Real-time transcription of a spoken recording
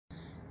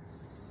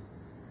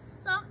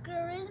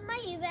is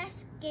my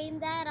best game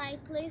that I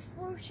play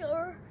for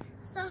sure.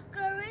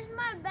 Soccer is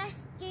my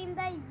best game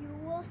that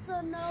you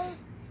also know.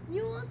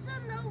 You also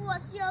know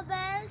what's your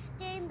best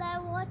game,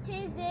 that what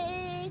is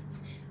it?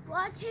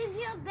 What is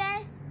your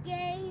best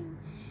game?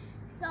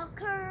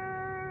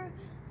 Soccer,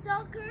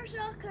 soccer,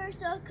 soccer,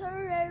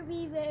 soccer,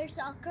 everywhere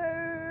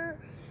soccer.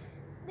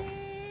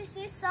 This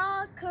is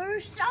soccer,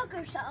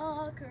 soccer,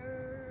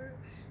 soccer.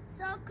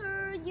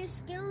 Soccer, you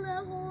skill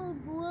the whole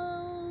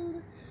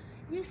world.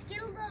 You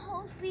skill the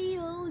whole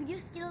field, you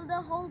skill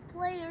the whole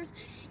players,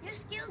 you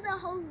skill the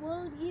whole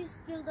world, you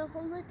skill the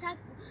whole attack.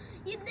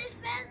 You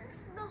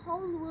defense the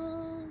whole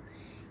world.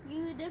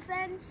 You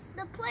defense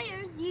the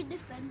players, you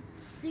defense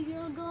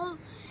your goal.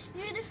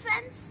 You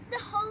defense the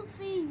whole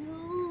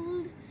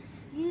field.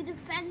 You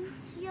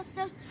defense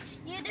yourself,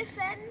 you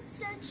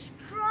defense and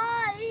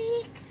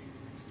strike.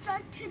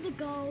 Strike to the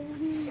goal.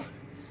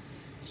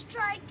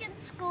 Strike and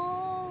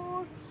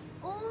score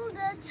all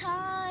the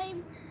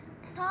time.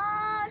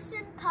 Pass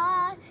and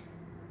pass,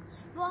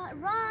 run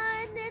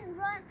and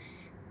run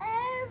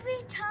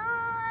every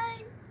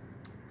time.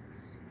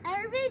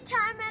 Every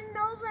time, and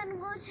no one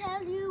will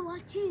tell you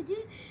what to do.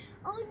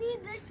 Only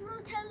this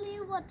will tell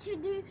you what to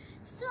do.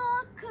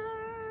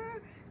 Soccer,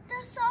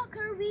 the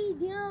soccer we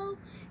know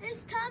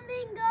is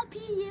coming up.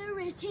 Here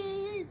it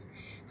is.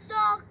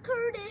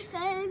 Soccer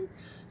defense,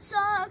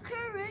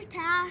 soccer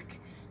attack,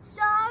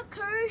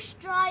 soccer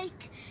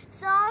strike,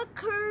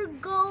 soccer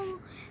goal.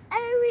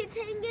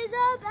 Everything is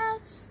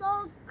about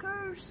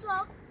soccer,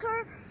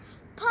 soccer,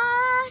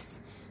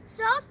 pass,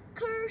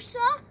 soccer,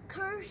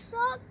 soccer,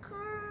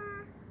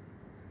 soccer,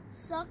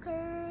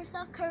 soccer,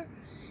 soccer.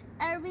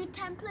 Every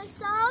time play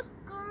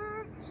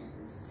soccer,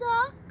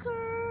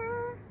 soccer.